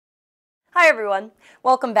Hi everyone,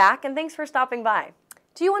 welcome back and thanks for stopping by.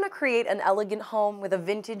 Do you want to create an elegant home with a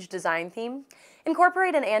vintage design theme?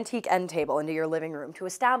 Incorporate an antique end table into your living room to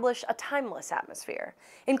establish a timeless atmosphere.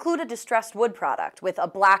 Include a distressed wood product with a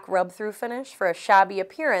black rub-through finish for a shabby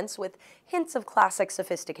appearance with hints of classic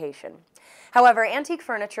sophistication. However, antique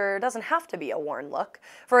furniture doesn't have to be a worn look.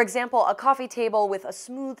 For example, a coffee table with a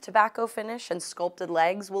smooth tobacco finish and sculpted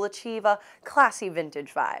legs will achieve a classy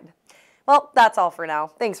vintage vibe. Well, that's all for now.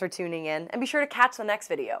 Thanks for tuning in, and be sure to catch the next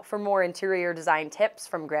video for more interior design tips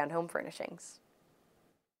from Grand Home Furnishings.